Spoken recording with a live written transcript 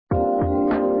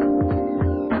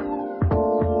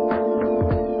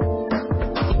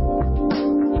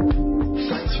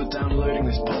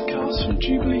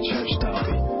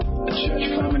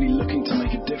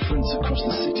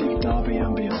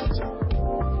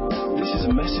is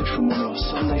a message from one of our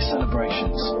Sunday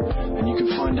celebrations, and you can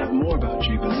find out more about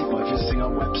Jubilee by visiting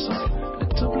our website at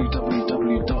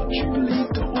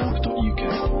www.jubilee.org.uk.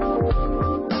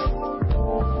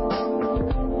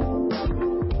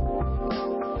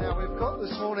 Now we've got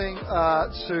this morning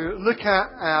to look at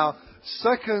our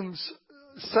second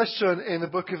session in the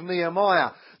book of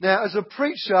Nehemiah. Now, as a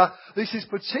preacher, this is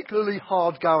particularly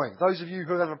hard going. Those of you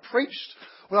who have ever preached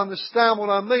will understand what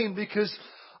I mean, because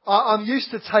I'm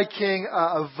used to taking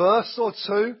a verse or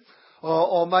two,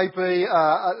 or maybe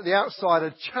at the outside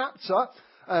a chapter,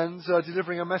 and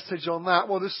delivering a message on that.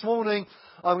 Well, this morning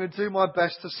I'm going to do my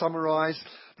best to summarise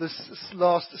the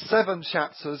last 7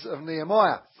 chapters of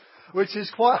Nehemiah, which is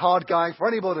quite hard going for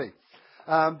anybody.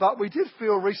 But we did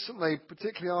feel recently,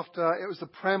 particularly after it was the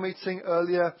prayer meeting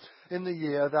earlier in the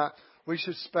year, that I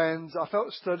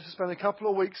felt stirred to spend a couple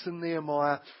of weeks in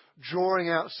Nehemiah drawing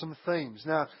out some themes.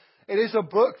 Now, it is a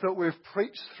book that we've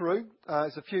preached through.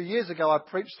 It's a few years ago I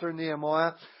preached through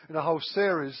Nehemiah in a whole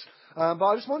series. But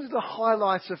I just wanted to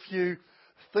highlight a few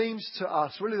themes to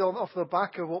us, really off the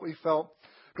back of what we felt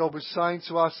God was saying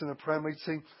to us in a prayer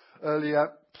meeting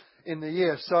earlier in the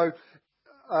year. So,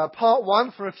 part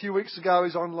 1 from a few weeks ago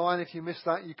is online. If you missed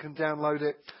that, you can download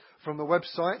it from the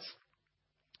website.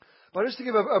 But just to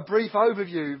give a brief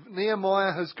overview,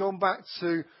 Nehemiah has gone back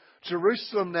to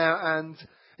Jerusalem now and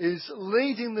is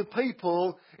leading the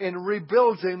people in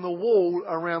rebuilding the wall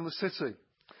around the city.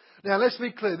 Now, let's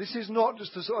be clear, this is not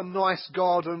just a sort of nice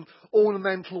garden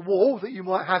ornamental wall that you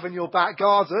might have in your back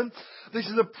garden. This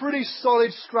is a pretty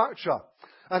solid structure,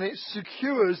 and it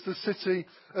secures the city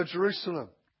of Jerusalem.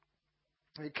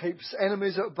 It keeps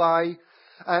enemies at bay,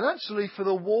 and actually for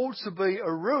the wall to be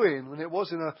a ruin, when it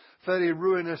was in a fairly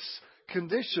ruinous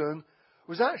condition,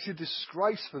 was actually a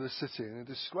disgrace for the city and a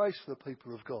disgrace for the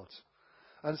people of God.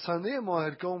 And so Nehemiah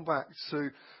had gone back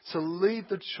to lead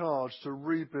the charge to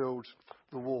rebuild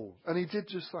the wall. And he did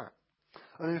just that.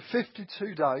 And in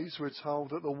 52 days, we're told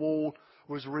that the wall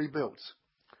was rebuilt.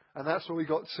 And that's what we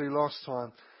got to last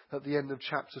time at the end of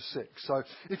chapter 6. So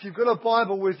if you've got a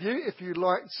Bible with you, if you'd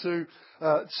like to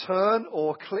turn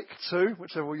or click to,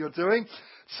 whichever you're doing,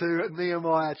 to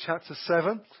Nehemiah chapter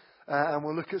 7. And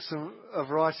we'll look at a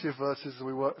variety of verses as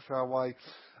we work through our way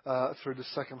through the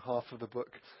second half of the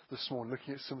book this morning,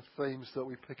 looking at some themes that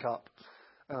we pick up,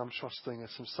 and I'm trusting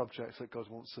some subjects that God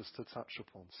wants us to touch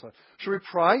upon. So, shall we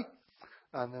pray?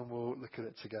 And then we'll look at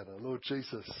it together. Lord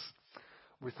Jesus,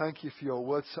 we thank you for your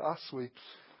word to us. We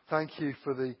thank you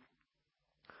for the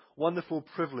wonderful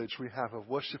privilege we have of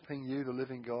worshipping you, the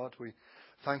living God. We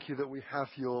thank you that we have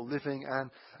your living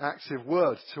and active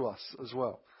word to us as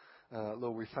well.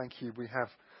 Lord, we thank you. We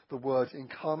have the word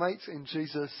incarnate in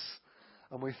Jesus.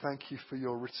 And we thank you for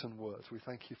your written word. We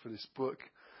thank you for this book.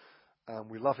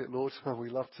 We love it, Lord. We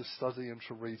love to study and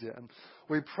to read it. And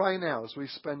we pray now as we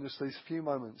spend just these few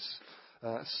moments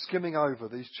skimming over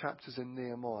these chapters in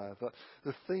Nehemiah, that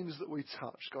the themes that we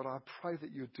touch, God, I pray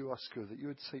that you would do us good, that you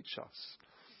would teach us.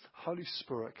 Holy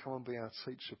Spirit, come and be our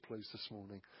teacher, please, this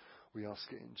morning. We ask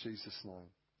it in Jesus' name.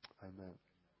 Amen.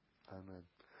 Amen.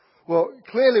 Well,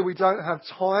 clearly we don't have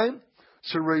time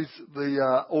to read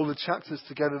all the chapters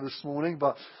together this morning,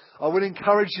 but I would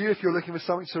encourage you, if you're looking for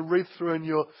something to read through in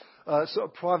your sort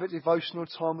of private devotional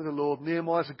time with the Lord,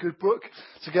 Nehemiah is a good book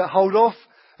to get hold of.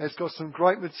 It's got some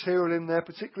great material in there,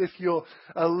 particularly if you're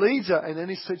a leader in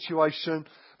any situation,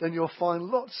 then you'll find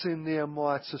lots in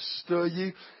Nehemiah to stir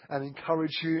you and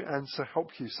encourage you and to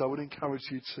help you. So I would encourage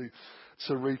you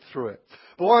to read through it.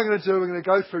 But what I'm going to do, we're going to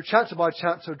go through chapter by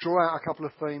chapter, draw out a couple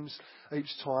of themes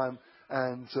each time,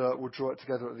 and we'll draw it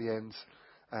together at the end,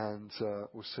 and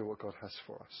we'll see what God has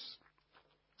for us.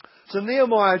 So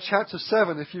Nehemiah chapter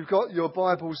 7, if you've got your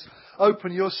Bibles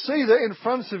open, you'll see that in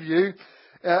front of you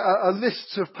a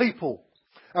list of people.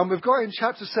 And we've got in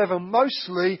chapter 7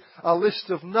 mostly a list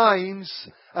of names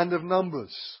and of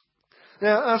numbers.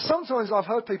 Now, sometimes I've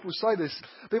heard people say this.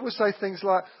 People say things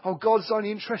like, oh, God's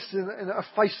only interested in a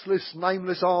faceless,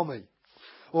 nameless army.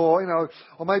 Or,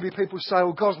 or maybe people say,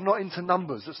 well, God's not into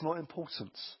numbers. It's not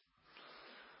important.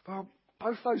 Well,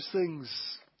 both those things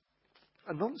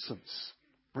are nonsense,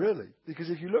 really. Because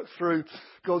if you look through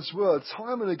God's word,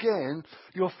 time and again,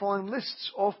 you'll find lists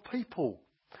of people.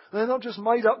 They're not just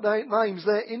made up names.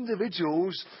 They're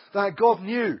individuals that God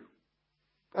knew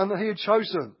and that he had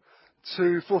chosen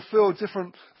to fulfill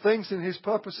different things in his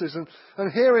purposes.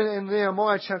 And here in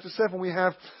Nehemiah chapter 7 we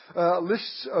have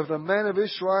lists of the men of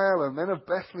Israel and men of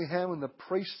Bethlehem and the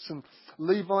priests and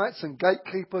Levites and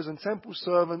gatekeepers and temple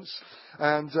servants.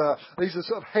 And these are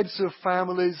sort of heads of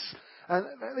families. And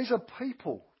these are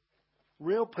people,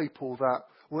 real people that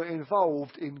were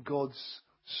involved in God's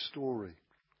story.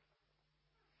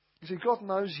 You see, God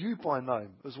knows you by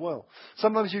name as well.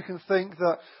 Sometimes you can think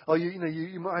that,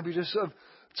 you might maybe just sort of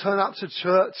turn up to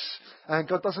church and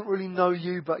God doesn't really know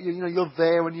you, but you're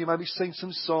there and you maybe sing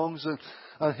some songs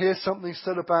and hear something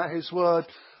said about His Word.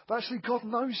 But actually God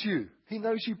knows you. He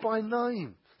knows you by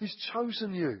name. He's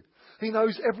chosen you. He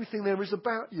knows everything there is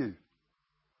about you.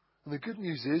 And the good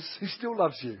news is, He still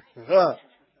loves you.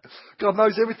 God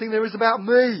knows everything there is about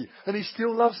me, and He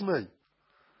still loves me.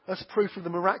 That's proof of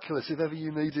the miraculous if ever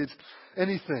you needed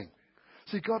anything.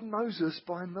 See, God knows us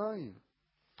by name.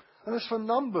 And as for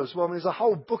numbers, well, there's a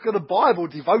whole book of the Bible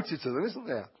devoted to them, isn't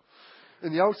there?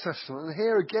 In the Old Testament. And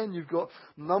here again, you've got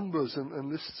numbers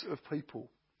and lists of people.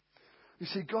 You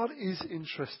see, God is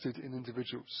interested in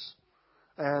individuals.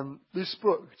 And this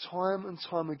book, time and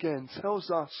time again, tells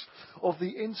us of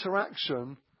the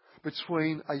interaction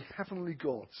between a heavenly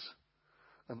God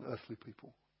and earthly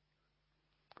people.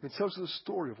 It tells us the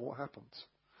story of what happened.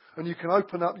 And you can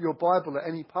open up your Bible at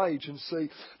any page and see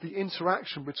the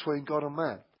interaction between God and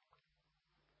man.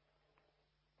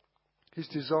 His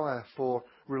desire for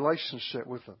relationship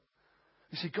with them.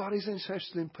 You see, God is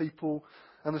interested in people,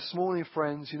 and this morning,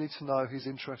 friends, you need to know He's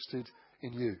interested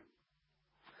in you.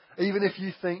 Even if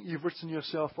you think you've written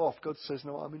yourself off, God says,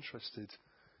 no, I'm interested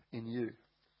in you.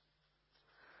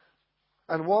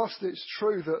 And whilst it's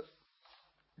true that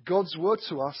God's word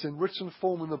to us in written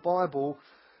form in the Bible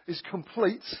is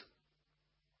complete,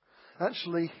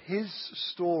 actually His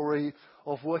story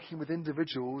of working with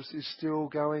individuals is still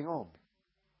going on.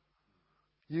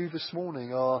 You this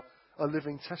morning are a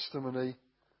living testimony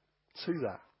to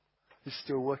that. He's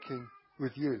still working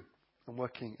with you and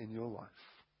working in your life.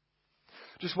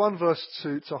 Just one verse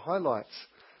to highlight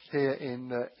here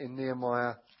in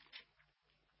Nehemiah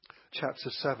chapter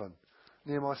 7.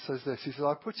 Nehemiah says this. He says,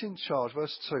 I put in charge,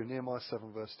 verse 2, Nehemiah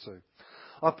 7, verse 2.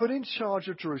 I put in charge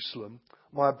of Jerusalem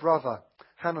my brother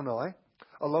Hanani,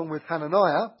 along with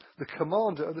Hananiah, the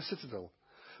commander of the citadel,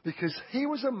 because he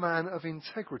was a man of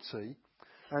integrity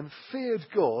and feared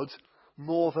God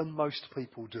more than most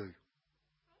people do.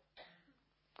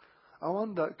 I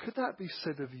wonder, could that be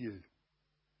said of you?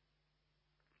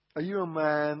 Are you a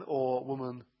man or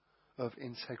woman of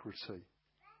integrity?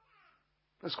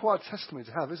 It's quite a testimony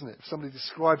to have, isn't it? If somebody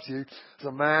describes you as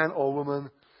a man or woman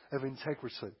of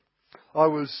integrity. I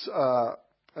was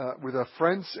with our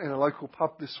friends in a local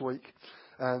pub this week,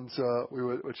 and we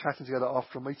were chatting together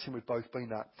after a meeting we'd both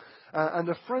been at. And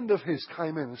a friend of his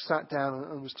came in and sat down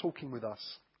and was talking with us.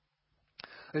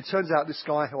 And it turns out this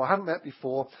guy, who I hadn't met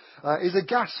before, is a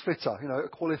gas fitter, a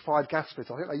qualified gas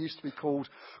fitter. I think they used to be called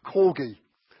Corgi.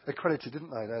 Accredited,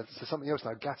 didn't they? There's something else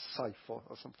now, gas safe or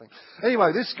something.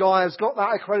 Anyway, this guy has got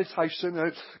that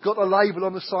accreditation, got the label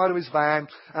on the side of his van,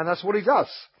 and that's what he does.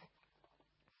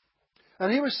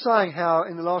 And he was saying how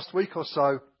in the last week or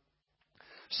so,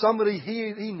 somebody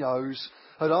he knows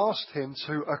had asked him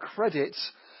to accredit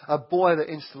a boiler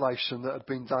installation that had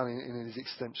been done in his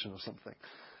extension or something.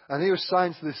 And he was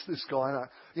saying to this guy,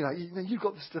 you've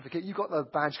got the certificate, you've got the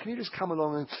badge, can you just come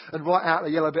along and write out a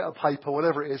yellow bit of paper,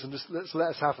 whatever it is, and just let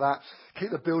us have that,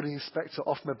 keep the building inspector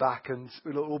off my back, and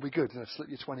it'll all be good, slip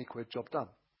your 20 quid, job done.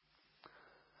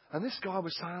 And this guy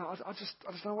was saying, I just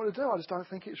don't know what to do, I just don't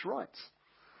think it's right.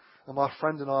 And my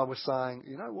friend and I were saying,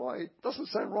 you know what, it doesn't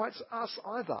sound right to us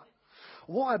either.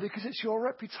 Why? Because it's your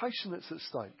reputation that's at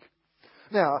stake.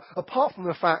 Now, apart from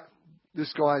the fact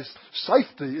this guy's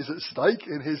safety is at stake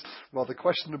in his rather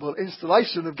questionable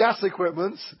installation of gas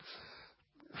equipment,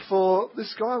 for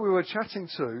this guy we were chatting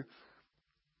to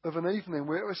of an evening,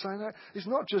 we were saying that it's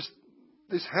not just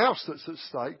this house that's at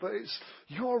stake, but it's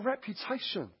your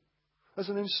reputation as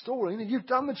an installer. You've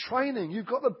done the training, you've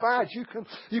got the badge,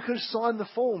 you can sign the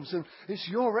forms, and it's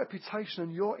your reputation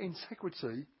and your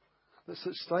integrity that's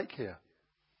at stake here.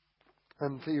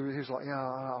 And he was like,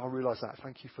 yeah, I realise that.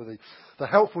 Thank you for the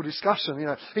helpful discussion.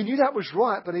 He knew that was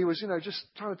right, but he was, just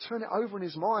trying to turn it over in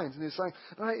his mind. And he's saying,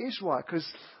 no, it is right, because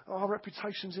our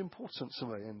reputation's important to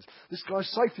me. And this guy's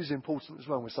safety is important as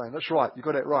well. And we're saying, that's right, you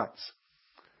got it right.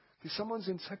 See, someone's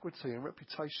integrity and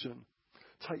reputation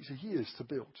takes years to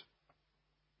build.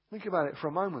 Think about it for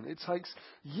a moment. It takes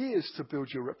years to build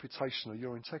your reputation or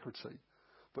your integrity.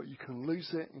 But you can lose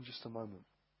it in just a moment.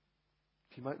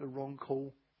 If you make the wrong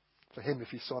call, for him,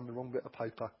 if you signed the wrong bit of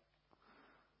paper.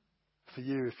 For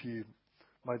you, if you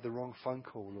made the wrong phone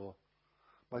call or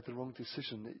made the wrong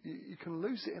decision. You can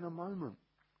lose it in a moment.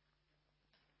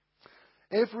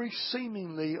 Every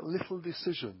seemingly little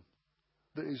decision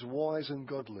that is wise and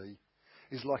godly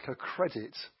is like a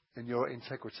credit in your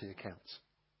integrity account.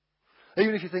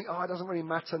 Even if you think, it doesn't really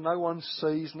matter, no one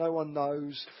sees, no one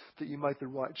knows that you made the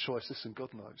right choice. Listen,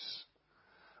 God knows.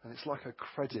 And it's like a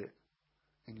credit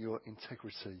in your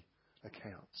integrity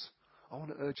accounts. I want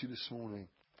to urge you this morning,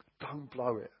 don't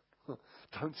blow it.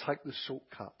 Don't take the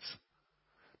shortcuts.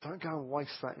 Don't go and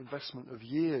waste that investment of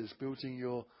years building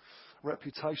your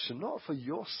reputation, not for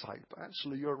your sake, but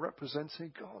actually you're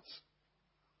representing God's.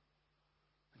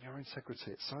 And your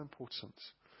integrity, it's so important.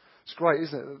 It's great,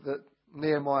 isn't it, that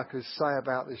Nehemiah could say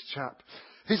about this chap,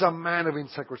 he's a man of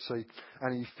integrity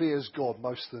and he fears God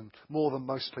more than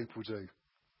most people do. It'd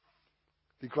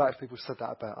be great if people said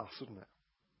that about us, wouldn't it?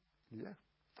 Yeah.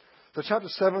 So chapter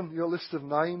 7, your list of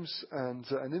names and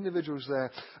individuals there.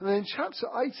 And then in chapter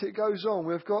 8 it goes on.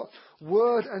 We've got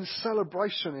word and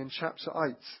celebration in chapter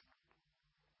 8.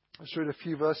 Let's read a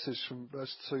few verses from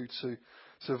verse 2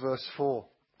 to verse 4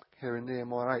 here in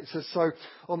Nehemiah 8. It says, so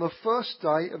on the first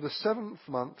day of the 7th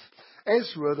month,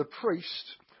 Ezra the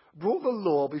priest brought the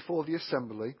law before the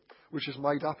assembly, which is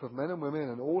made up of men and women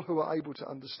and all who are able to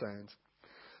understand.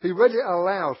 He read it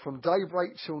aloud from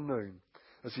daybreak till noon,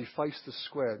 as he faced the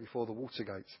square before the water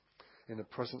gate, in the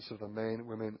presence of the men,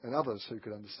 women, and others who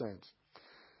could understand.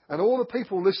 And all the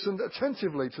people listened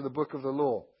attentively to the book of the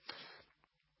law.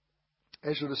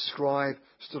 Ezra the scribe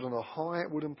stood on a high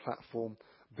wooden platform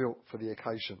built for the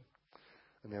occasion,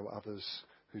 and there were others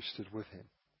who stood with him.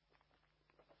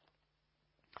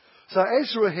 So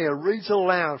Ezra here reads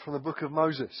aloud from the book of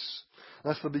Moses.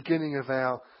 That's the beginning of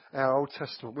our Old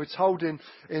Testament. We're told in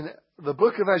the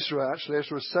book of Ezra, actually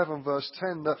Ezra 7 verse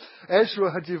 10, that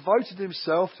Ezra had devoted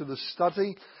himself to the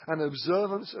study and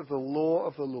observance of the law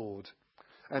of the Lord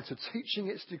and to teaching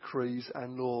its decrees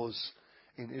and laws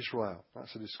in Israel.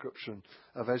 That's a description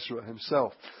of Ezra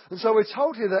himself. And so we're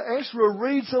told here that Ezra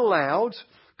reads aloud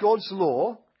God's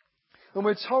law, and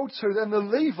we're told too that the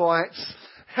Levites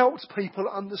helped people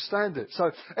understand it.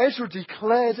 So Ezra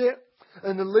declared it,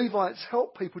 and the Levites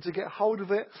helped people to get hold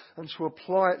of it and to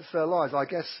apply it to their lives. I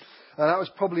guess that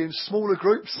was probably in smaller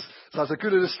groups. So that's a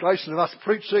good illustration of us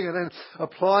preaching and then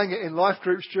applying it in life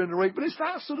groups during the week. But it's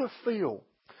that sort of feel.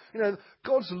 You know,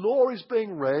 God's law is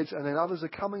being read and then others are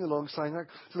coming along saying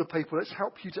to the people, let's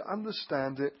help you to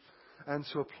understand it and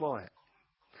to apply it.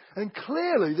 And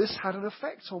clearly this had an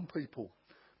effect on people.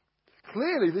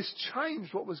 Clearly this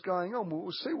changed what was going on.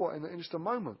 We'll see what in just a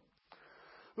moment.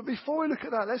 But before we look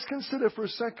at that, let's consider for a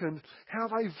second how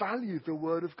they valued the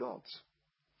Word of God.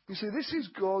 You see, this is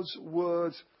God's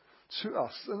Word to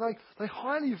us. And they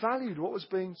highly valued what was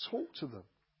being taught to them.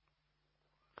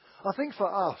 I think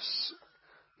for us,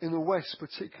 in the West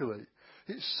particularly,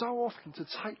 it's so often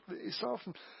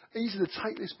easy to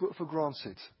take this book for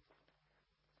granted.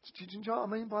 Do you know what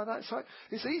I mean by that?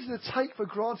 It's easy to take for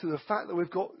granted the fact that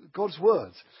we've got God's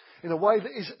Word in a way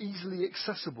that is easily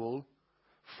accessible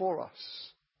for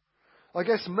us. I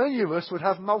guess many of us would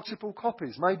have multiple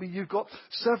copies. Maybe you've got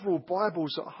several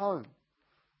Bibles at home.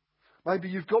 Maybe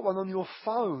you've got one on your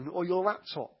phone or your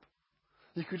laptop.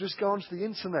 You could just go onto the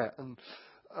internet and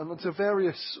onto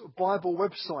various Bible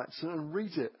websites and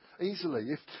read it easily.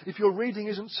 If your reading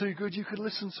isn't too good, you could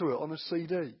listen to it on a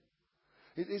CD.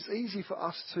 It is easy for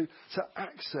us to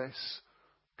access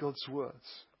God's words.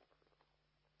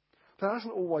 But that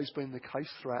hasn't always been the case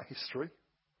throughout history.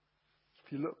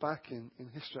 If you look back in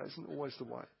history, that isn't always the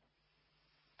way.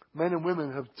 Men and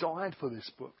women have died for this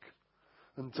book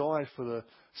and died for the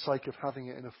sake of having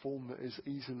it in a form that is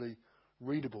easily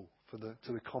readable to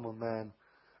the common man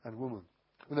and woman.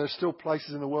 And there are still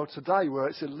places in the world today where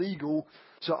it's illegal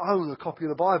to own a copy of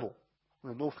the Bible.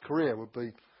 North Korea would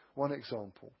be one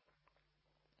example.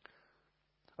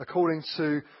 According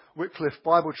to Wycliffe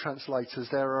Bible translators,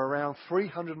 there are around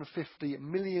 350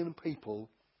 million people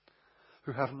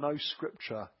who have no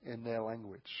scripture in their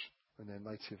language, in their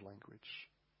native language.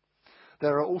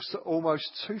 There are also almost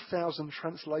 2,000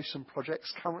 translation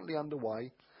projects currently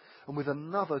underway, and with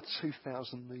another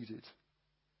 2,000 needed.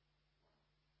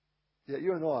 Yet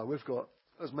you and I, we've got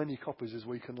as many copies as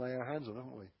we can lay our hands on,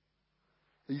 haven't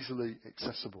we? Easily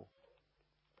accessible.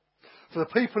 For the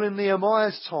people in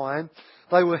Nehemiah's time,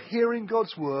 they were hearing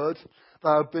God's word, they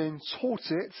were being taught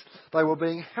it, they were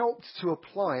being helped to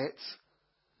apply it,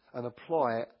 and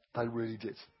apply it, they really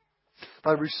did.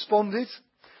 They responded,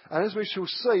 and as we shall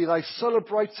see, they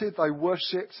celebrated, they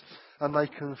worshipped, and they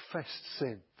confessed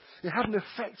sin. It had an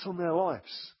effect on their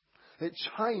lives. It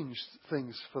changed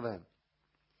things for them.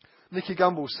 Nicky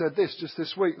Gumbel said this just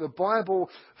this week: the Bible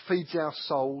feeds our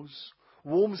souls,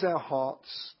 warms our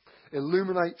hearts,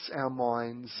 illuminates our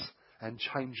minds, and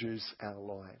changes our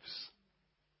lives.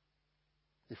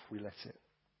 If we let it,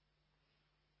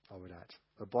 I would add.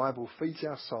 The Bible feeds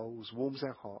our souls, warms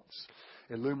our hearts,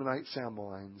 illuminates our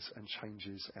minds, and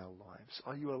changes our lives.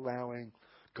 Are you allowing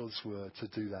God's word to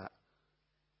do that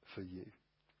for you?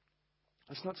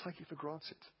 Let's not take it for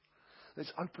granted.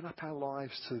 Let's open up our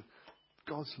lives to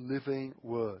God's living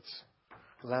words.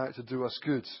 Allow it to do us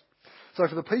good. So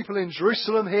for the people in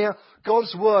Jerusalem here,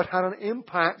 God's word had an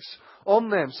impact on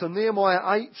them. So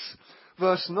Nehemiah 8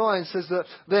 verse 9 says that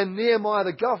then Nehemiah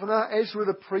the governor, Ezra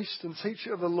the priest and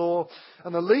teacher of the law,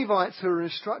 and the Levites who were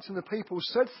instructing the people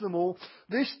said to them all,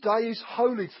 "This day is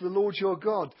holy to the Lord your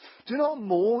God. Do not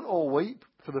mourn or weep,"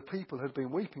 for the people had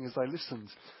been weeping as they listened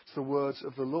to the words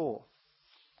of the law.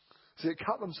 See, it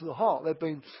cut them to the heart.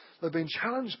 They've been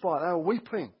challenged by it. They were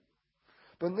weeping.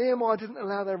 But Nehemiah didn't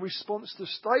allow their response to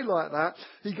stay like that.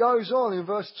 He goes on in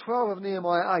verse 12 of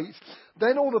Nehemiah 8.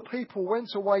 Then all the people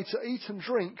went away to eat and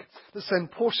drink, to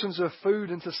send portions of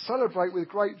food and to celebrate with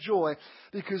great joy,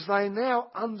 because they now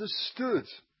understood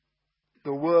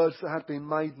the words that had been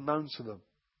made known to them.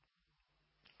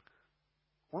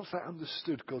 Once they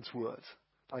understood God's word,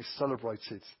 they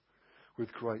celebrated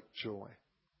with great joy.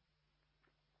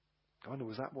 I wonder,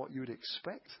 was that what you would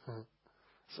expect?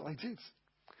 So they did.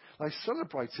 They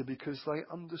celebrated because they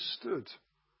understood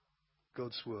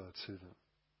God's word to them.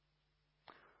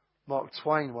 Mark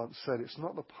Twain once said, "It's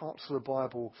not the parts of the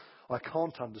Bible I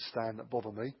can't understand that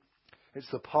bother me. It's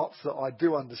the parts that I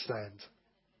do understand."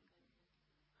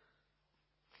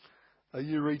 Are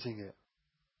you reading it?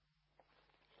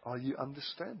 Are you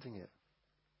understanding it?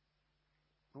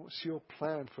 What's your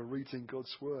plan for reading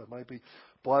God's word? Maybe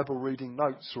Bible reading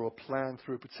notes or a plan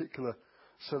through a particular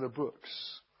set of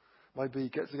books. Maybe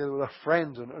get together with a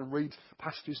friend and read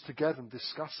passages together and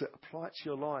discuss it. Apply it to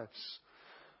your lives.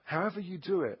 However you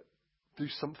do it, do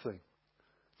something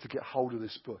to get hold of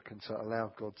this book and to allow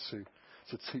God to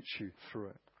teach you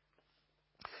through it.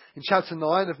 In chapter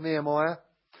 9 of Nehemiah,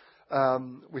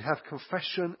 we have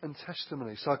confession and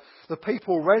testimony. So the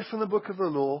people read from the book of the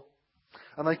law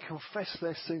and they confessed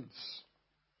their sins.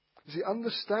 You see,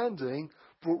 understanding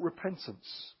brought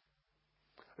repentance.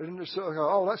 They didn't just sort of go,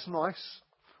 "Oh, that's nice,"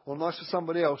 or "nice for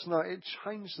somebody else." No, it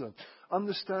changed them.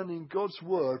 Understanding God's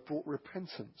word brought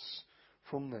repentance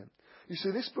from them. You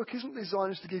see, this book isn't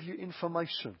designed just to give you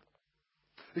information.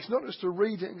 It's not just to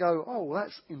read it and go, "Oh, well,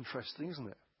 that's interesting, isn't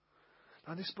it?"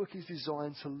 No, this book is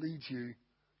designed to lead you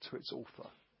to its author.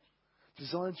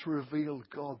 Designed to reveal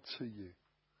God to you.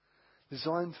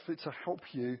 Designed to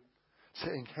help you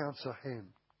to encounter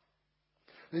Him.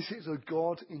 This is a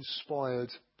God-inspired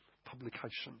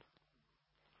publication.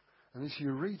 And as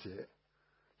you read it,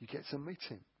 you get to meet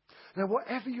Him. Now,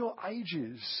 whatever your age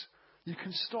is, you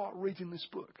can start reading this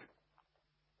book.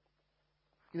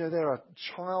 You know, there are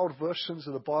child versions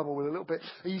of the Bible with a little bit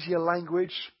easier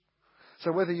language.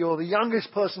 So whether you're the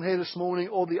youngest person here this morning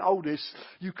or the oldest,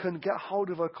 you can get hold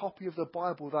of a copy of the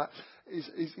Bible that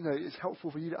is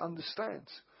helpful for you to understand.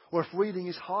 Or if reading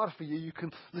is hard for you, you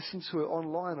can listen to it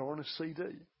online or on a CD.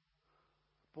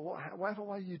 But whatever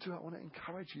way you do it, I want to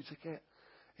encourage you to get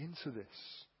into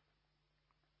this.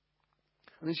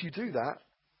 And as you do that,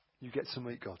 you get to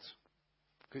meet God.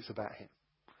 It's about Him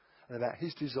and about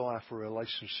His desire for a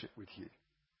relationship with you.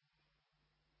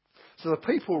 So the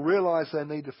people realised their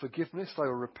need of forgiveness. They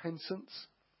were repentant.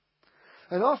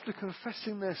 And after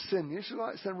confessing their sin, the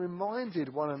Israelites then reminded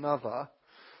one another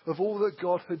of all that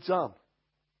God had done.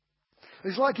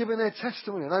 It's like giving their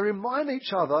testimony. They remind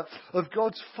each other of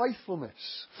God's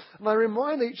faithfulness. And they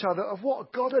remind each other of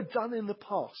what God had done in the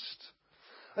past.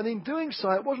 And in doing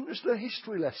so, it wasn't just a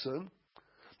history lesson,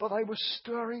 but they were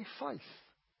stirring faith.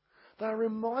 They were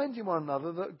reminding one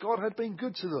another that God had been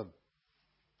good to them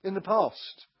in the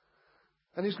past.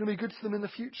 And He's going to be good to them in the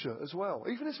future as well.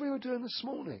 Even as we were doing this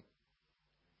morning.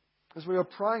 As we were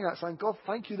praying out, saying, "God,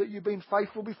 thank you that you've been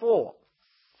faithful before.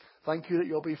 Thank you that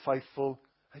you'll be faithful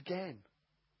again."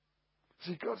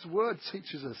 See, God's word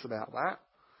teaches us about that.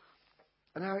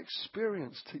 And our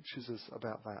experience teaches us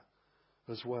about that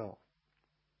as well.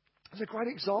 There's a great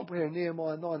example here in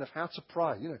Nehemiah 9 of how to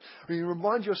pray. Where you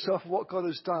remind yourself of what God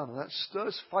has done, and that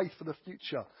stirs faith for the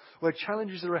future, where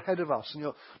challenges are ahead of us and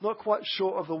you're not quite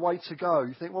sure of the way to go.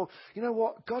 You think, well, you know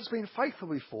what? God's been faithful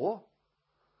before.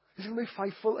 He's going to be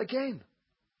faithful again.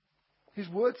 His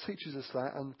word teaches us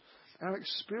that, and our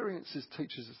experiences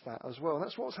teaches us that as well. And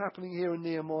that's what's happening here in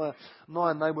Nehemiah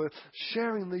 9. They were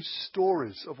sharing these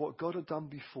stories of what God had done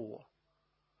before,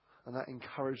 and that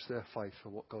encouraged their faith for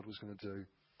what God was going to do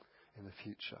in the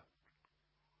future.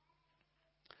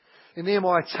 In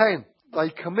Nehemiah 10, they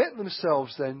commit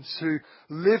themselves then to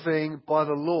living by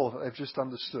the law that they've just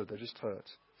understood, they've just heard.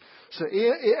 So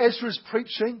Ezra's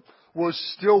preaching was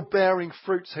still bearing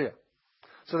fruit here.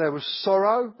 So there was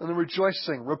sorrow and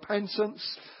rejoicing,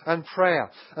 repentance and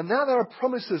prayer. And now there are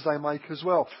promises they make as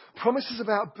well. Promises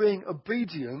about being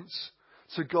obedient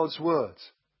to God's word.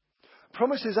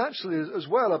 Promises actually as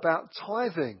well about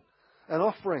tithing and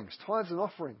offerings, tithes and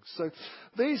offerings. So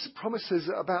these promises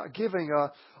about giving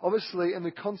are obviously in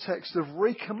the context of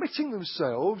recommitting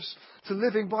themselves to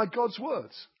living by God's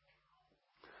words.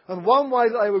 And one way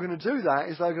that they were going to do that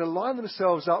is they were going to line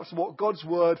themselves up to what God's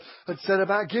word had said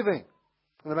about giving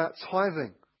and about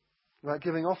tithing, about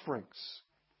giving offerings.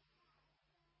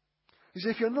 You see,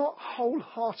 if you're not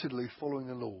wholeheartedly following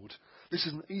the Lord, this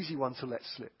is an easy one to let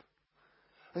slip.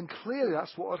 And clearly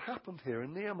that's what had happened here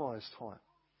in Nehemiah's time.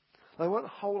 They weren't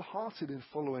wholehearted in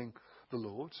following the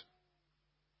Lord.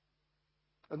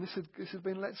 And this had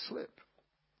been let slip.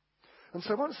 And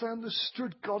so once they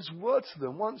understood God's word to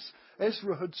them, once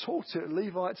Ezra had taught it,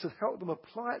 Levites had helped them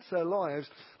apply it to their lives,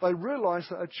 they realised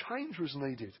that a change was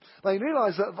needed. They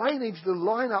realised that they needed to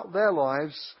line up their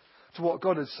lives to what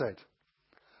God had said.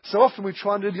 So often we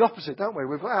try and do the opposite, don't we?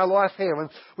 We've got our life here and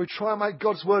we try and make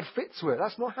God's word fit to it.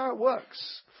 That's not how it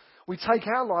works. We take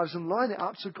our lives and line it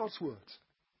up to God's word.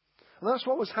 And that's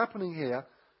what was happening here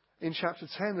in chapter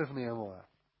 10 of Nehemiah.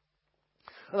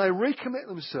 And they recommit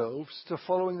themselves to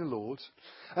following the Lord,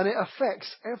 and it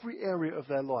affects every area of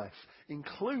their life,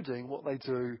 including what they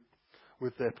do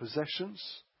with their possessions,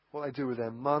 what they do with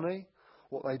their money,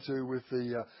 what they do with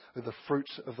the fruit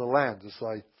of the land as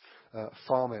they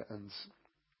farm it and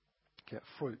get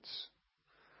fruits.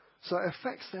 So it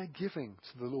affects their giving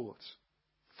to the Lord.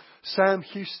 Sam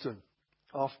Houston,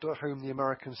 after whom the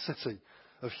American city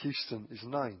of Houston is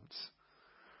named,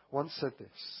 once said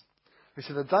this. He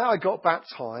said, the day I got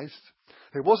baptised,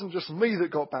 it wasn't just me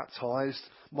that got baptised,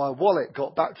 my wallet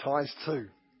got baptised too.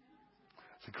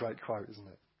 It's a great quote, isn't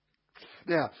it?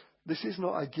 Now, this is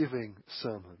not a giving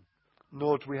sermon,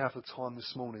 nor do we have the time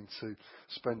this morning to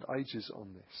spend ages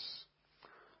on this.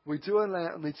 We do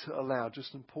need to allow,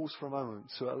 just and pause for a moment,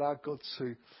 to allow God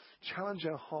to challenge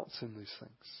our hearts in these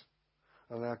things.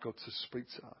 Allow God to speak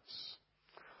to us.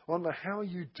 I wonder, how are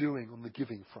you doing on the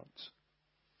giving front?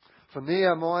 For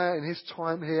Nehemiah in his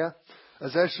time here,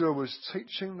 as Ezra was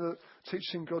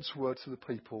teaching God's word to the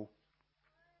people,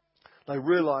 they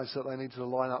realised that they needed to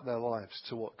line up their lives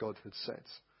to what God had said.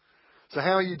 So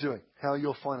how are you doing? How are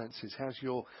your finances? How's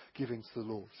your giving to the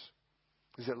Lord?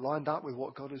 Is it lined up with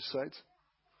what God has said?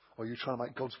 Or are you trying to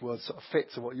make God's word sort of fit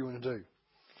to what you want to do?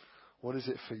 What is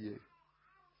it for you?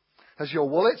 Has your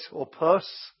wallet or purse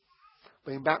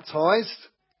been baptised?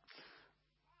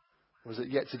 Or is it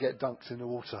yet to get dunked in the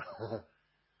water? Are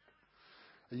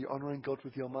you honouring God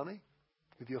with your money?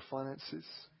 With your finances?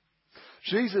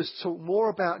 Jesus talked more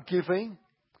about giving,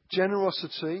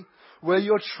 generosity, where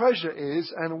your treasure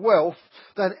is, and wealth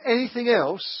than anything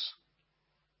else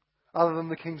other than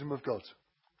the kingdom of God.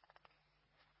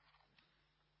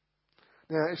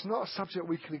 Now, it's not a subject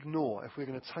we can ignore if we're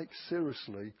going to take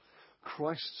seriously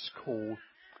Christ's call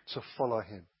to follow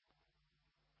him.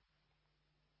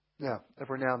 Now,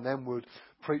 every now and then we'll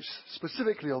preach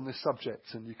specifically on this subject,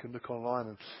 and you can look online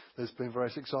and there's been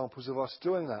various examples of us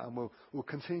doing that, and we'll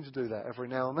continue to do that every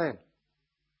now and then.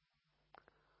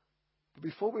 But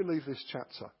before we leave this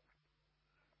chapter,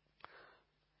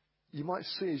 you might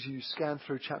see as you scan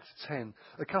through chapter 10,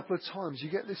 a couple of times you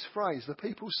get this phrase. The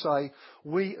people say,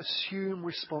 we assume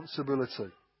responsibility.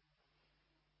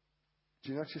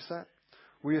 Do you notice that?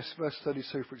 Verse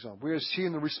 32, for example. We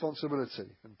assume the responsibility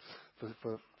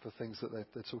for things that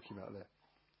they're talking about there.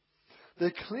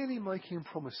 They're clearly making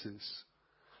promises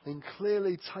and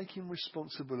clearly taking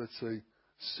responsibility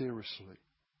seriously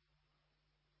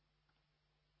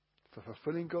for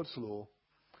fulfilling God's law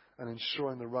and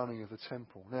ensuring the running of the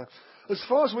temple. Now, as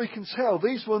far as we can tell,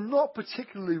 these were not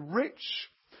particularly rich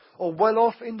or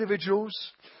well-off individuals.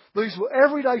 These were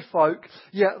everyday folk,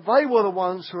 yet they were the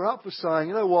ones who were up for saying,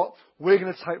 you know what, we're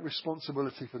going to take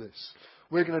responsibility for this.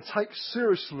 We're going to take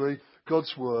seriously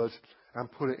God's word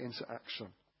and put it into action.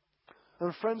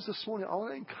 And friends, this morning, I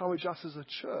want to encourage us as a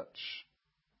church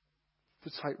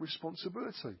to take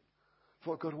responsibility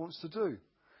for what God wants to do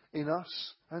in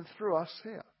us and through us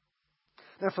here.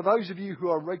 Now, for those of you who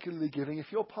are regularly giving,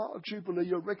 if you're part of Jubilee,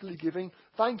 you're regularly giving,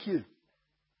 thank you.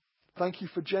 Thank you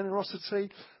for generosity.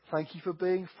 Thank you for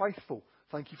being faithful.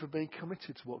 Thank you for being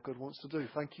committed to what God wants to do.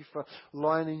 Thank you for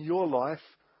lining your life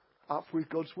up with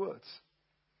God's words.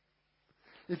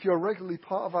 If you're regularly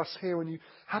part of us here and you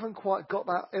haven't quite got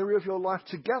that area of your life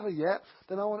together yet,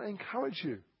 then I want to encourage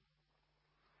you.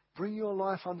 Bring your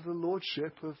life under the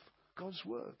lordship of God's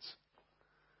words.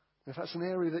 If that's an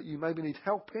area that you maybe need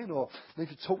help in, or need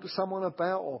to talk to someone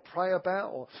about, or pray about,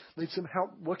 or need some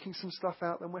help working some stuff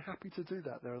out, then we're happy to do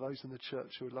that. There are those in the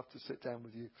church who would love to sit down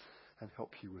with you and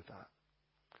help you with that.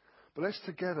 But let's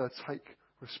together take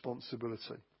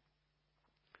responsibility.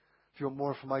 If you want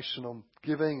more information on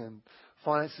giving and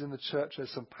finances in the church,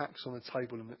 there's some packs on the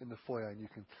table in the foyer, and you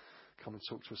can come and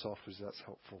talk to us afterwards. That's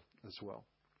helpful as well.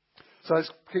 So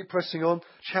let's keep pressing on.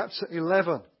 Chapter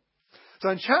 11. So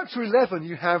in chapter 11,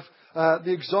 you have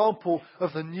the example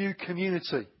of the new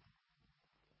community.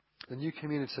 The new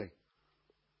community.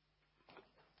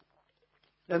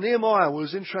 And Nehemiah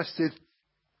was interested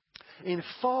in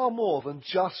far more than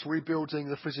just rebuilding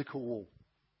the physical wall.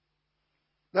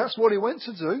 That's what he went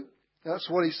to do. That's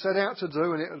what he set out to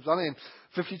do, and it was done in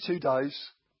 52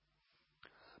 days.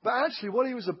 But actually what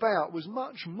he was about was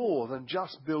much more than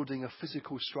just building a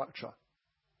physical structure.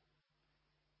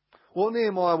 What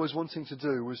Nehemiah was wanting to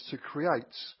do was to create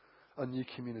a new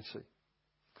community.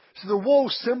 So the wall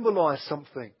symbolised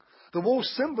something. The wall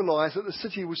symbolised that the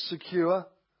city was secure,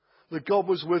 that God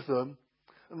was with them,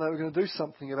 and they were going to do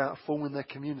something about forming their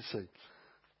community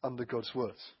under God's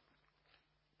word.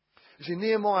 You see,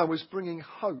 Nehemiah was bringing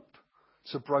hope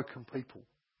to broken people.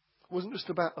 It wasn't just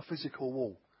about a physical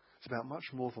wall. It's about much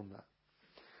more than that.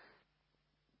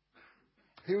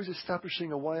 He was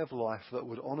establishing a way of life that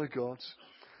would honour God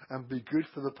and be good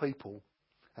for the people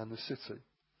and the city.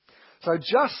 So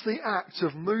just the act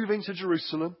of moving to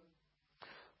Jerusalem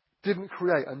didn't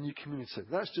create a new community.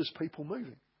 That's just people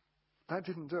moving. That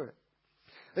didn't do it.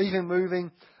 Even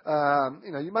moving,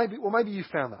 maybe you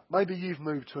found that. Maybe you've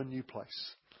moved to a new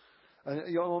place.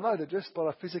 And you'll know that just by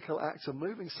a physical act of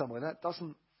moving somewhere, that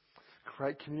doesn't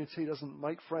create community, doesn't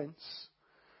make friends.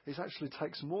 It actually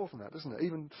takes more than that, doesn't it?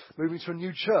 Even moving to a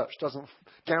new church doesn't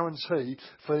guarantee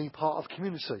feeling part of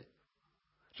community.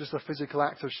 Just a physical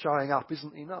act of showing up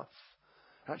isn't enough.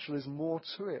 Actually, there's more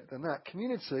to it than that.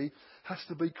 Community has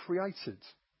to be created.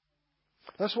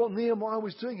 That's what Nehemiah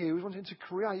was doing here. He was wanting to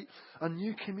create a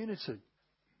new community.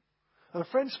 And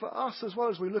friends, for us as well,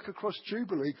 as we look across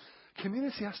Jubilee,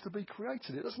 community has to be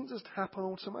created. It doesn't just happen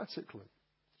automatically.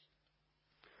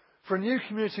 For a new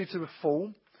community to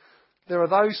form, there are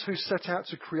those who set out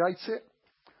to create it,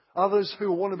 others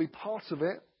who want to be part of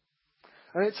it,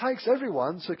 and it takes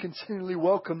everyone to continually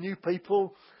welcome new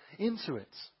people into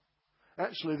it.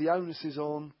 Actually, the onus is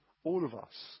on all of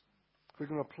us. If we're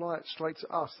going to apply it straight to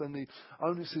us, then the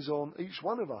onus is on each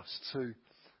one of us to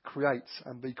create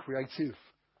and be creative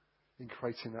in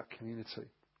creating that community.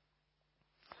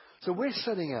 So we're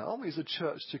setting out, aren't we, as a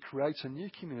church, to create a new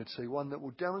community, one that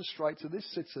will demonstrate to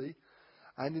this city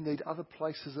and indeed other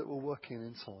places that we're working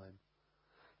in time,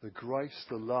 the grace,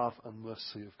 the love and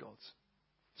mercy of God.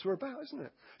 That's what we're about, isn't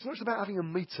it? It's not just about having a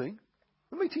meeting.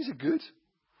 The meetings are good.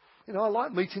 You know, I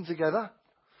like meeting together.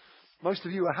 Most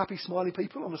of you are happy, smiley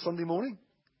people on a Sunday morning,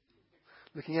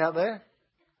 looking out there.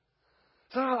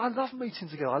 So I love meeting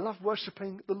together. I love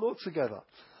worshipping the Lord together.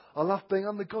 I love being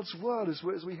under God's word as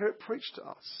we hear it preached to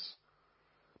us.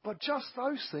 But just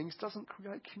those things doesn't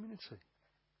create community.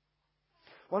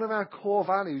 One of our core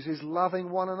values is loving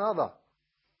one another.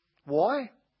 Why?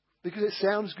 Because it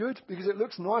sounds good? Because it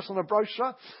looks nice on a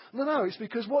brochure? No, it's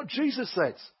because what Jesus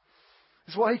said.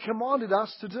 It's what he commanded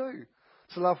us to do,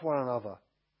 to love one another.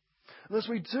 And as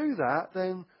we do that,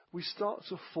 then we start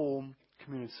to form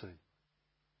community.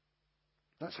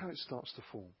 That's how it starts to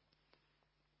form.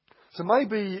 So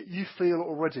maybe you feel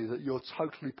already that you're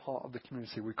totally part of the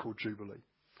community we call Jubilee.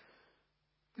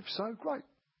 If so, great.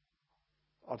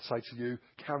 I'd say to you,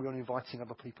 carry on inviting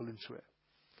other people into it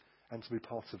and to be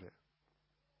part of it.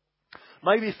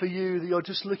 Maybe for you, that you're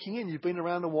just looking in, you've been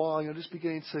around a while, you're just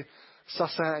beginning to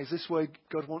suss out, is this where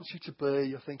God wants you to be?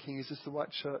 You're thinking, is this the right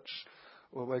church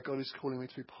or where God is calling me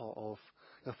to be part of?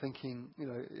 You're thinking,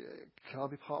 can I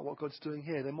be part of what God's doing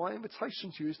here? Then my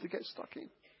invitation to you is to get stuck in,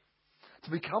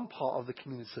 to become part of the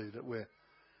community that we're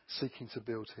seeking to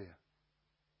build here.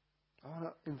 I want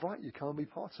to invite you, come and be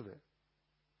part of it.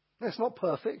 No, it's not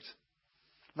perfect.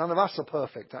 None of us are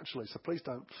perfect, actually, so please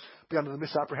don't be under the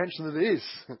misapprehension that it is,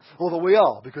 or that we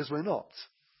are, because we're not.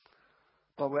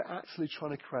 But we're actually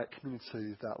trying to create a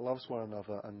community that loves one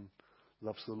another and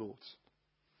loves the Lord.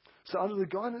 So under the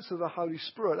guidance of the Holy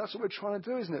Spirit, that's what we're trying to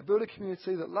do, isn't it? Build a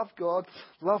community that love God,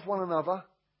 love one another,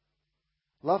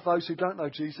 love those who don't know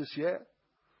Jesus yet,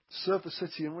 serve the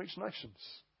city and reach nations.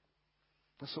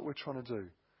 That's what we're trying to do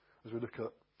as we look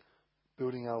at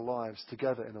building our lives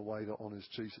together in a way that honours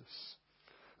Jesus.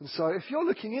 And so if you're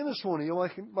looking in this morning, you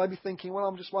might be thinking, well,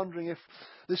 I'm just wondering if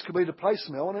this could be the place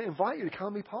for me. I want to invite you to come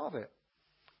and be part of it.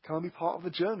 Come and be part of the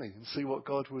journey and see what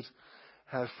God would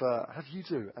have you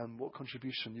do and what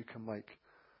contribution you can make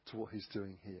to what he's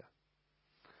doing here.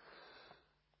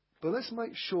 But let's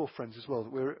make sure, friends, as well,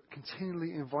 that we're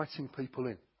continually inviting people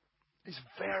in. It's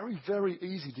very, very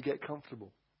easy to get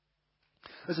comfortable.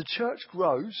 As a church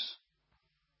grows,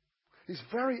 It's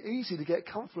very easy to get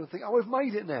comfortable and think, oh, we've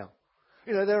made it now.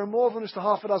 You know, there are more than just a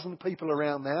half a dozen people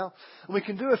around now, and we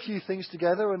can do a few things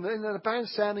together, and the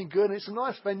band's sounding good, and it's a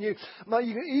nice venue. Mate,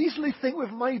 you can easily think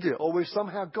we've made it, or we've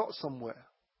somehow got somewhere.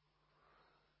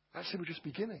 Actually, we're just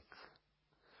beginning.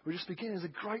 We're just beginning. There's a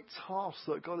great task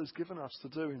that God has given us to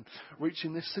do in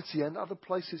reaching this city and other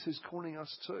places He's calling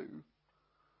us to.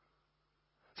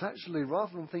 So actually,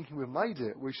 rather than thinking we've made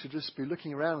it, we should just be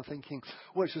looking around and thinking,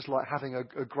 well, it's just like having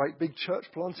a great big church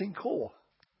planting corps.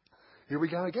 Here we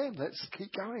go again. Let's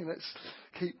keep going. Let's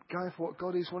keep going for what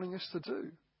God is wanting us to do.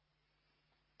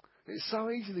 It's so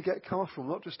easy to get comfortable,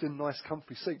 not just in nice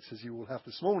comfy seats as you will have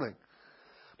this morning,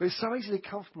 but it's so easy to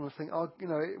get comfortable and think, oh, you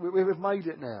know, we've made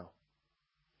it now.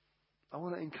 I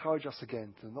want to encourage us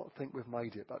again to not think we've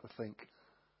made it, but to think,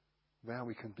 now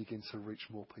we can begin to reach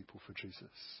more people for Jesus.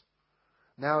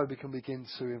 Now we can begin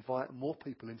to invite more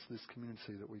people into this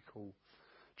community that we call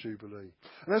Jubilee.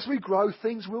 And as we grow,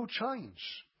 things will change.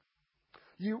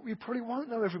 You probably won't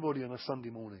know everybody on a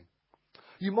Sunday morning.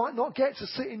 You might not get to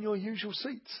sit in your usual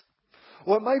seat.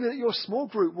 Or it may be that your small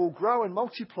group will grow and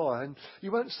multiply and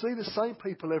you won't see the same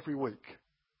people every week.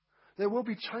 There will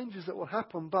be changes that will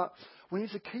happen, but we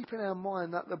need to keep in our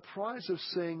mind that the prize of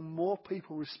seeing more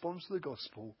people respond to the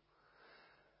gospel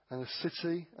and the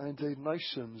city and indeed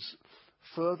nations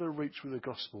further reach with the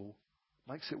gospel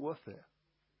makes it worth it.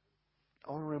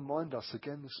 I want to remind us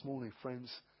again this morning,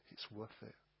 friends, it's worth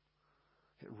it.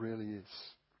 It really is.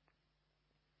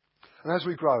 And as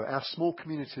we grow, our small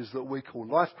communities that we call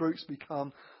life groups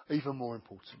become even more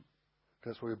important.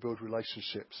 That's where we build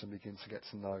relationships and begin to get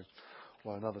to know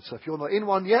one another. So if you're not in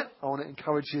one yet, I want to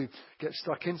encourage you, get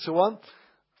stuck into one.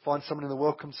 Find someone in the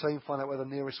welcome team, find out where the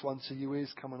nearest one to you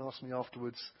is. Come and ask me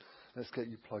afterwards. Let's get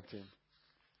you plugged in.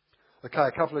 Okay,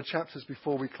 a couple of chapters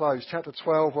before we close. Chapter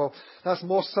 12, well, that's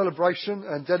more celebration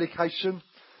and dedication.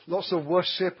 Lots of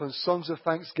worship and songs of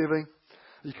thanksgiving.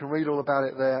 You can read all about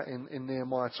it there in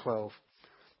Nehemiah 12.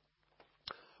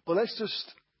 But let's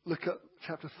just look at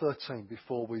chapter 13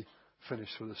 before we finish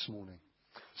for this morning.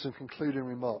 Some concluding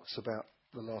remarks about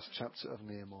the last chapter of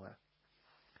Nehemiah.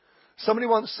 Somebody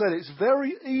once said it's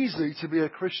very easy to be a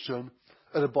Christian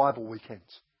at a Bible weekend.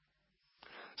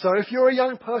 So if you're a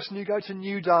young person, you go to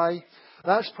New Day,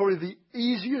 that's probably the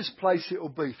easiest place it will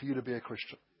be for you to be a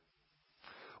Christian.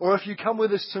 Or if you come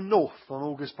with us to North on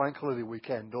August Bank Holiday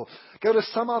weekend, or go to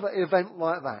some other event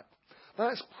like that,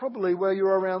 that's probably where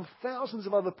you're around thousands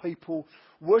of other people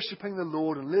worshipping the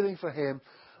Lord and living for Him.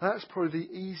 That's probably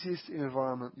the easiest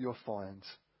environment you'll find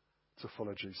to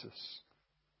follow Jesus.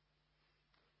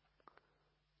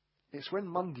 It's when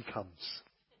Monday comes,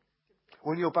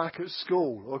 when you're back at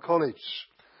school or college,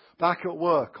 back at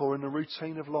work or in the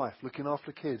routine of life, looking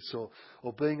after kids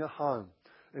or being at home,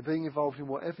 and being involved in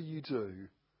whatever you do,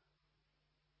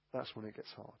 that's when it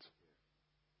gets hard.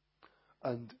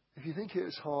 And if you think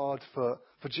it's hard for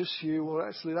just you, well,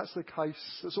 actually that's the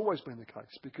case. It's always been the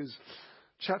case, because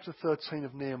chapter 13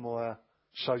 of Nehemiah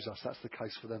shows us that's the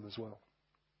case for them as well.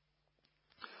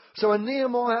 So when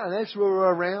Nehemiah and Ezra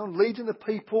were around, leading the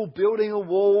people, building a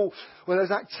wall, where there's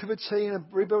activity and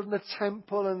rebuilding the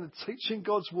temple and teaching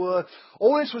God's word,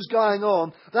 all this was going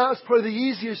on, that was probably the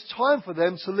easiest time for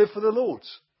them to live for the Lord,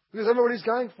 because everybody's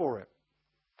going for it.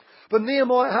 But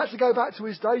Nehemiah had to go back to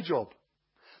his day job.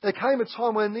 There came a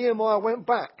time when Nehemiah went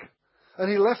back and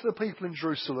he left the people in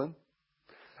Jerusalem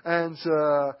and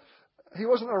he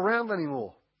wasn't around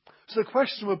anymore. So the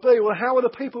question would be, well, how are the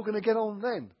people going to get on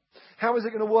then? How is it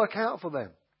going to work out for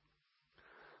them?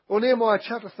 Well, Nehemiah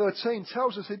chapter 13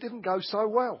 tells us it didn't go so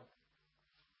well.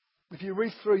 If you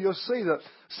read through, you'll see that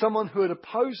someone who had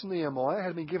opposed Nehemiah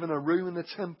had been given a room in the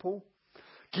temple.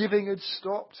 Giving had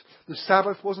stopped. The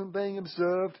Sabbath wasn't being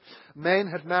observed. Men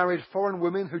had married foreign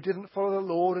women who didn't follow the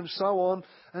Lord, and so on,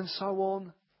 and so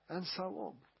on, and so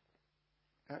on.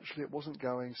 Actually, it wasn't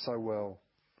going so well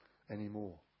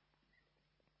anymore.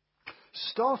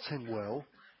 Starting well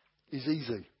is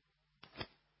easy.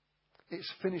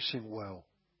 It's finishing well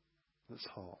that's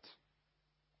hard.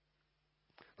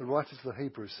 The writer to the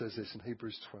Hebrews says this in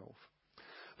Hebrews 12.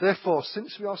 Therefore,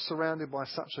 since we are surrounded by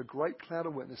such a great cloud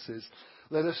of witnesses,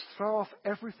 let us throw off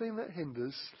everything that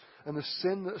hinders and the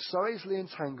sin that so easily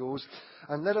entangles,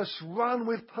 and let us run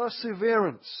with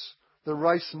perseverance the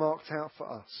race marked out for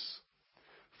us,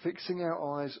 fixing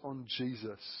our eyes on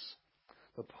Jesus,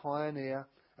 the pioneer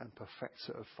and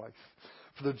perfecter of faith.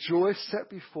 For the joy set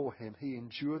before him, he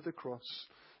endured the cross,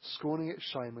 scorning its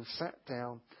shame, and sat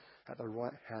down at the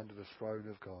right hand of the throne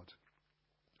of God.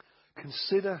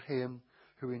 Consider him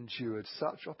who endured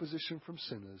such opposition from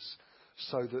sinners,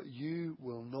 so that you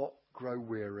will not grow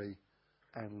weary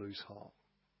and lose heart.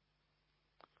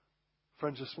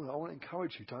 Friends, this morning, I want to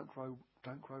encourage you, don't grow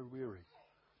weary.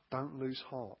 Don't lose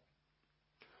heart.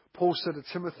 Paul said to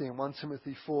Timothy in 1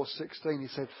 Timothy 4:16, he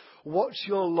said, watch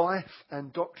your life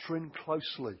and doctrine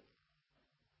closely.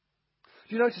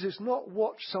 Do you notice it's not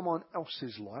watch someone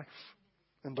else's life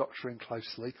and doctrine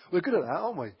closely. We're good at that,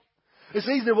 aren't we? It's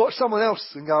easy to watch someone else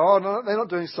and go, oh, no, they're not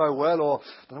doing so well, or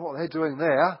I don't know what they're doing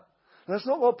there. And that's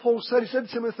not what Paul said. He said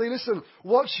to Timothy, listen,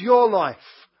 watch your life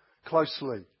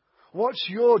closely. Watch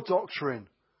your doctrine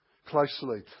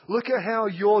closely. Look at how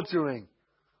you're doing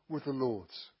with the Lord.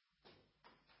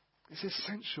 It's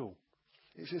essential.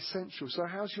 It's essential. So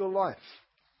how's your life?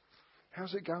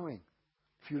 How's it going?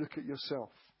 If you look at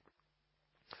yourself.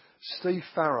 Steve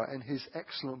Farrar in his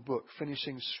excellent book,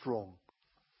 Finishing Strong.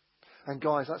 And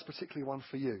guys, that's particularly one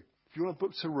for you. If you want a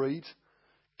book to read,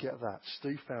 get that.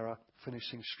 Steve Farrar,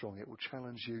 Finishing Strong. It will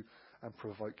challenge you and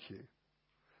provoke you.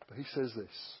 But he says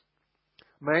this.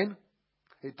 Men,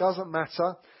 it doesn't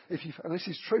matter if you, and this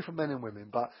is true for men and women,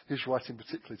 but he's writing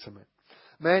particularly to men.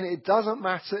 Men, it doesn't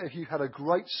matter if you've had a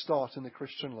great start in the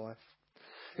Christian life.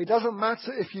 It doesn't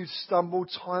matter if you've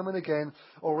stumbled time and again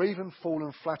or even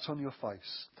fallen flat on your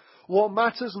face. What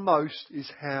matters most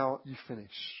is how you finish.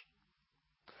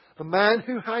 The man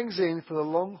who hangs in for the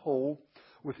long haul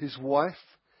with his wife,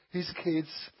 his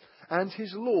kids, and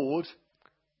his Lord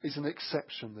is an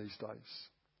exception these days.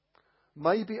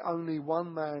 Maybe only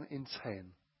 1 man in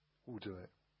 10 will do it.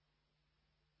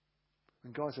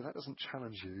 And guys, if that doesn't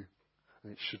challenge you,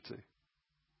 then it should do.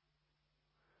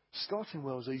 Starting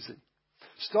well is easy.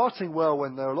 Starting well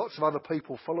when there are lots of other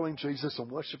people following Jesus and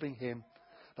worshipping Him,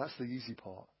 that's the easy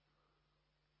part.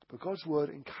 But God's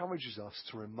Word encourages us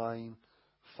to remain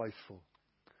faithful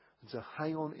and to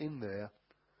hang on in there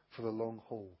for the long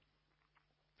haul.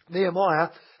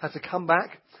 Nehemiah had to come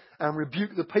back and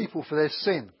rebuke the people for their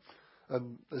sin.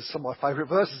 And there's some of my favourite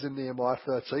verses in Nehemiah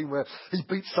 13 where he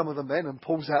beats some of the men and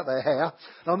pulls out their hair.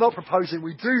 Now, I'm not proposing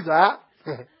we do that,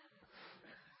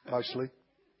 mostly.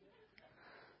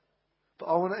 But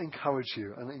I want to encourage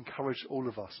you and encourage all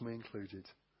of us, me included.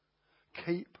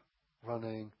 Keep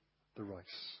running the race.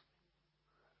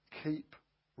 Keep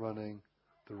running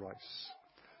the race.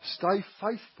 Stay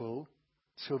faithful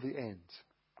till the end.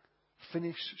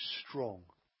 Finish strong.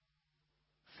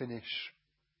 Finish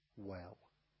well.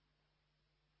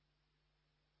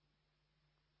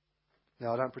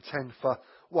 Now, I don't pretend for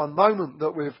one moment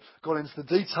that we've got into the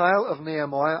detail of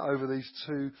Nehemiah over these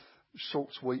 2 short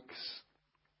weeks.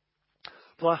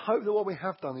 But I hope that what we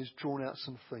have done is drawn out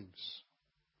some themes.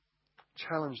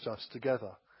 Challenged us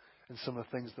together in some of the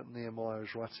things that Nehemiah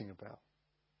is writing about.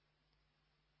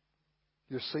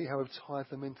 You'll see how we've tied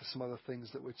them into some other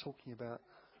things that we're talking about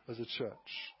as a church.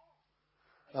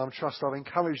 I trust I've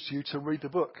encouraged you to read the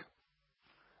book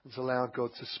and to allow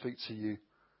God to speak to you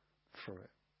through it.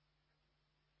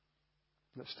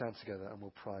 Let's stand together and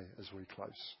we'll pray as we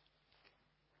close.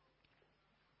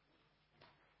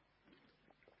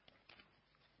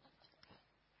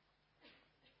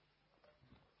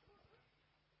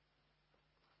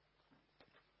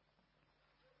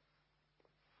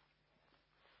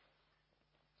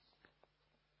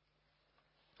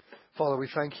 Father, we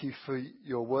thank you for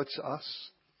your word to us.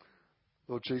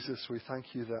 Lord Jesus, we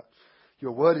thank you that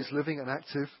your word is living and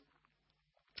active.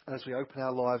 As we open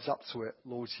our lives up to it,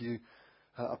 Lord, you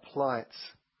apply it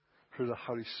through the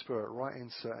Holy Spirit right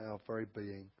into our very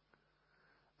being.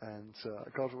 And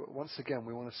God, once again,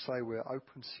 we want to say we're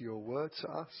open to your word to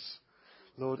us.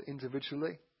 Lord,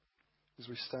 individually, as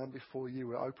we stand before you,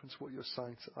 we're open to what you're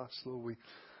saying to us. Lord, we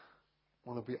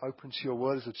want to be open to your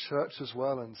word as a church as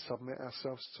well and submit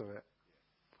ourselves to it.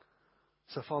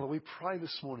 So, Father, we pray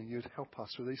this morning you'd help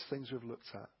us with these things we've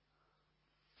looked at.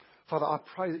 Father, I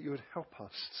pray that you would help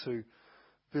us to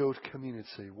build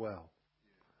community well,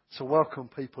 to welcome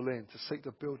people in, to seek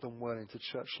to build them well into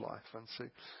church life, and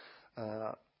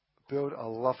to build a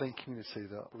loving community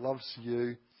that loves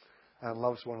you and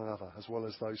loves one another, as well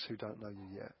as those who don't know you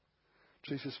yet.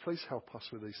 Jesus, please help us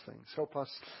with these things. Help us,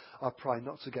 I pray,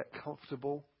 not to get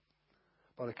comfortable,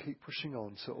 but to keep pushing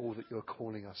on to all that you're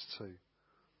calling us to.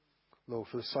 Lord,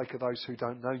 for the sake of those who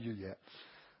don't know you yet,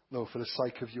 Lord, for the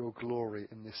sake of your glory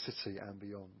in this city and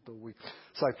beyond. Lord, we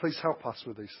say, please help us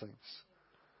with these things.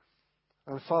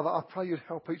 And Father, I pray you'd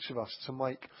help each of us to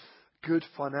make good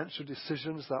financial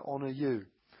decisions that honour you.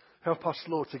 Help us,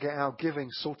 Lord, to get our giving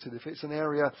sorted. If it's an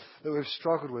area that we've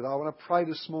struggled with, I want to pray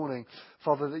this morning,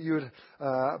 Father, that you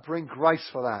would bring grace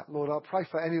for that. Lord, I pray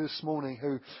for any this morning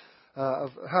who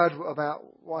I've heard about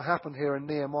what happened here in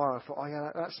Nehemiah. I thought, oh yeah,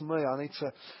 that's me. I need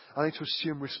to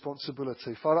assume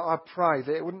responsibility. Father, I pray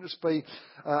that it wouldn't just be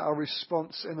a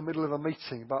response in the middle of a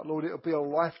meeting, but Lord, it'll be a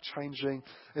life-changing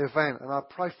event. And I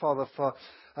pray, Father, for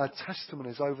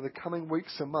testimonies over the coming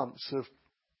weeks and months of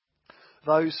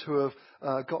those who have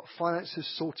got finances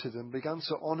sorted and begun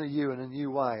to honour you in a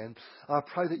new way. And I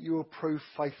pray that you will prove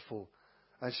faithful,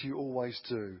 as you always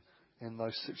do in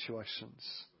those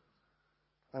situations.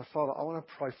 And Father, I want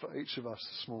to pray for each of us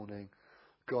this morning,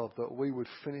 God, that we would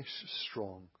finish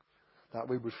strong, that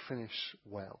we would finish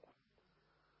well.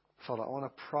 Father, I want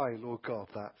to pray, Lord God,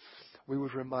 that we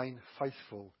would remain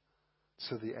faithful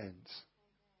to the end.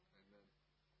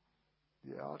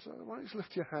 Yeah, why don't you just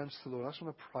lift your hands to the Lord? I just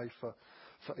want to pray for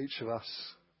each of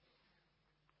us.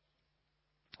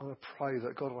 I want to pray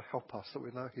that God will help us, that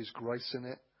we know His grace in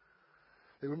it.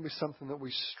 It wouldn't be something that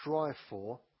we strive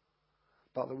for,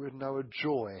 but that we would know a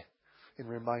joy in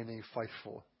remaining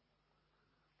faithful.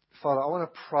 Father, I want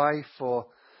to pray for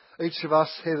each of us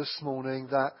here this morning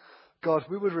that, God,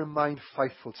 we would remain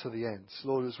faithful to the end.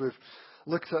 Lord, as we've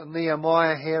looked at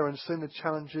Nehemiah here and seen the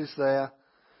challenges there,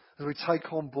 as we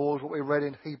take on board what we read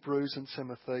in Hebrews and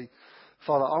Timothy,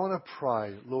 Father, I want to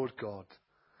pray, Lord God,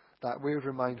 that we would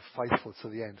remain faithful to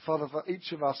the end. Father, for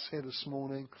each of us here this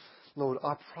morning, Lord,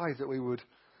 I pray that we would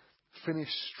finish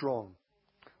strong.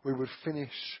 We would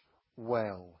finish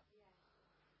well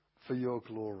for your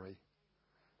glory.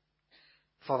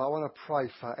 Father, I want to pray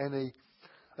for any,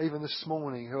 even this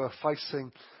morning, who are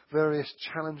facing various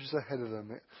challenges ahead of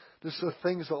them. Just the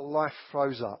things that life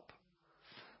throws up.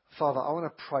 Father, I want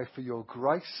to pray for your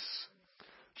grace.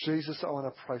 Jesus, I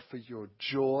want to pray for your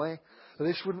joy. That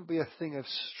this wouldn't be a thing of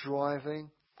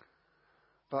striving.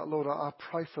 But Lord, I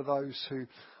pray for those who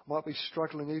might be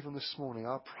struggling even this morning.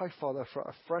 I pray, Father, for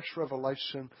a fresh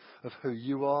revelation of who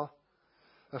you are,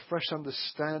 a fresh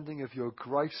understanding of your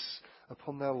grace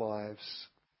upon their lives,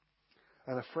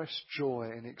 and a fresh joy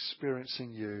in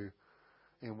experiencing you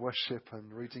in worship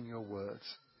and reading your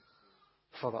words.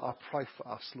 Father, I pray for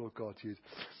us, Lord God, you'd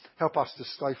help us to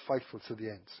stay faithful to the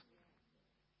end.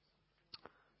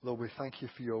 Lord, we thank you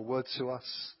for your word to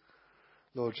us.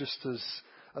 Lord, just as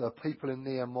the people in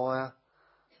Nehemiah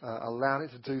allowed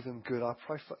it to do them good, I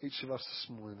pray for each of us this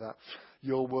morning that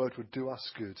your word would do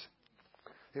us good.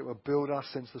 It would build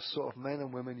us into the sort of men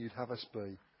and women you'd have us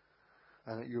be,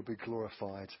 and that you'll be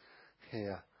glorified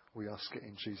here. We ask it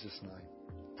in Jesus' name.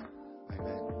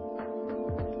 Amen.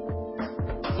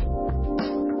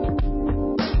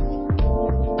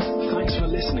 Thanks for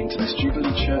listening to this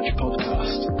Jubilee Church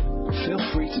podcast. Feel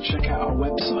free to check out our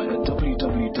website at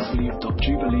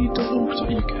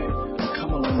www.jubilee.org.uk and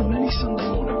come along on any Sunday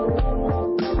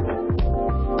morning.